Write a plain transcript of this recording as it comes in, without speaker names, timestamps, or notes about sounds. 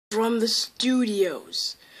From the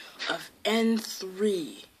studios of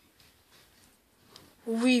N3,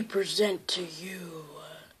 we present to you...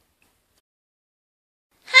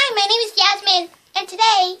 Hi, my name is Jasmine, and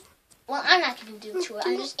today, well, I'm not going to do a tour,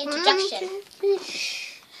 I'm just introduction.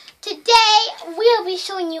 Today, we'll be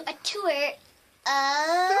showing you a tour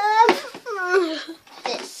of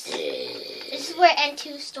this. This is where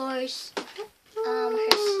N2 stores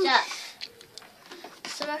her stuff.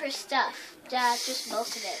 Some of her stuff. Just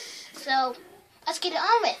most of it. So, let's get it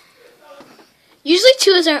on with. Usually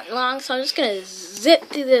tours aren't long, so I'm just going to zip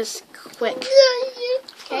through this quick.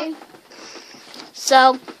 Okay?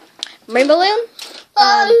 So, rainbow balloon,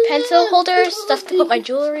 pencil holder, stuff to put my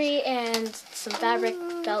jewelry, and some fabric,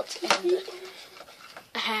 belt, and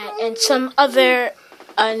a hat, and some other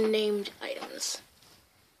unnamed items.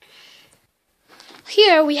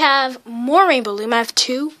 Here we have more rainbow balloon. I have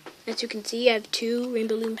two. As you can see, I have two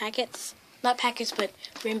rainbow balloon packets. Not packets, but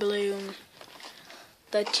rainbow balloon.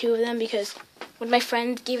 The two of them, because one of my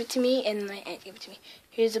friends gave it to me, and my aunt gave it to me.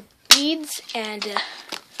 Here's the beads and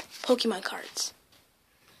Pokemon cards.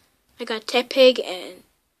 I got Tepig and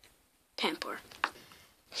Pampor.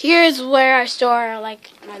 Here's where I store like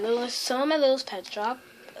some of my little pet shop,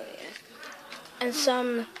 and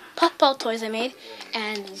some puffball toys I made,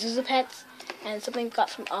 and Zuzu pets, and something got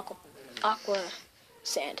from Aqua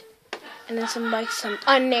Sand, and then some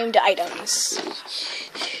unnamed items.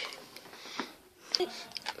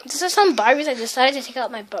 This is some Barbies. I decided to take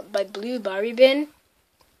out my blue Barbie bin.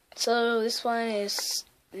 So this one is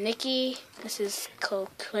Nikki. This is called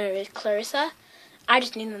Clarissa. I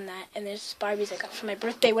just named them that. And there's Barbies I got for my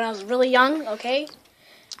birthday when I was really young, okay?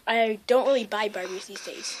 I don't really buy Barbies these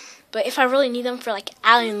days. But if I really need them for like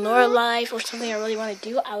Allie and Laura life or something I really want to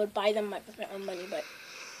do, I would buy them with my own money. But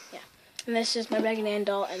yeah. And this is my Megan Ann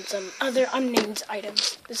doll and some other unnamed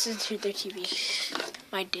items. This is their TV.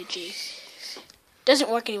 My Digi.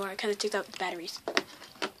 Doesn't work anymore because I took out the batteries.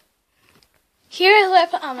 Here is where I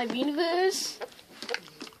put on my Beanie Boos.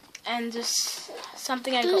 And just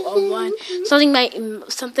something I won. Something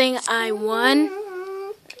I won.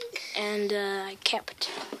 And I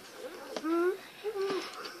kept.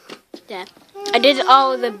 Yeah. I did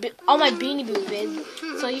all my Beanie Boo vids.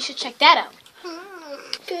 So you should check that out.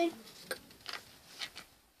 Good.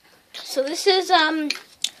 So this is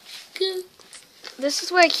This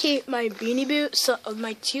is where I keep my Beanie Boo,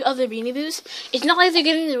 my two other Beanie Boos. It's not like they're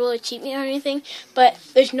getting the really cheap meat or anything, but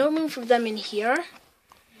there's no room for them in here.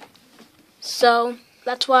 So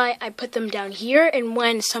that's why I put them down here, and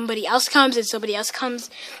when somebody else comes,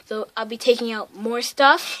 so I'll be taking out more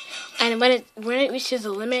stuff. And when it reaches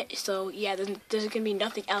the limit, so yeah, there's gonna be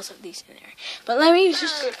nothing else of these in there. But let me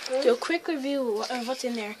just do a quick review of what's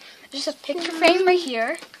in there. There's a picture frame right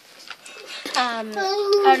here. An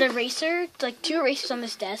eraser, like two erasers on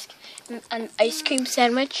this desk, an ice cream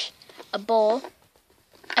sandwich, a bowl,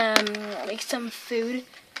 like some food,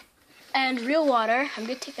 and real water. I'm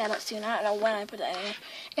gonna take that out soon. I don't know when I put that in there.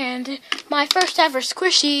 And my first ever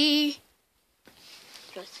squishy.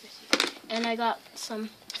 And I got some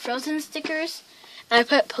Frozen stickers. And I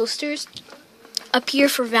put posters up here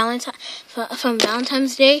for from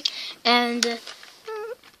Valentine's Day, and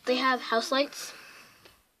they have house lights.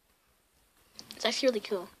 It's actually really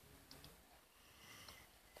cool.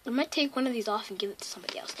 I might take one of these off and give it to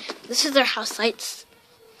somebody else. This is their house lights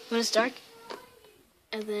when it's dark.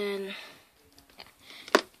 And then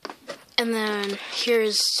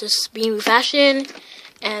here's just Beanie Boo fashion.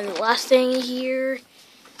 And the last thing here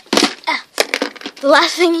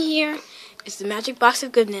is the magic box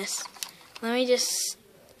of goodness. Let me just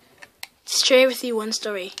share with you one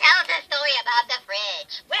story. Tell us a story about the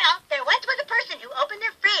fridge. Well, there once was a person who opened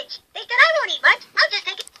their fridge. They said, I won't eat much. I'll just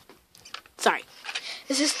take it. Sorry.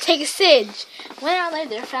 This is Take a Sidge. When I lay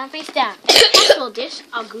there, found face down. Actual dish,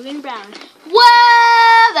 all gooey and brown.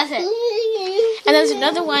 Whoa! That's it. And there's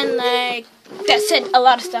another one like that said a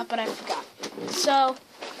lot of stuff, but I forgot. So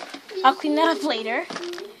I'll clean that up later.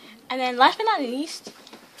 And then last but not least,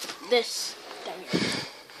 this down here.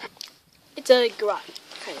 It's a garage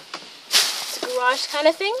kind of. It's a garage kind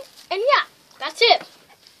of thing. And yeah, that's it.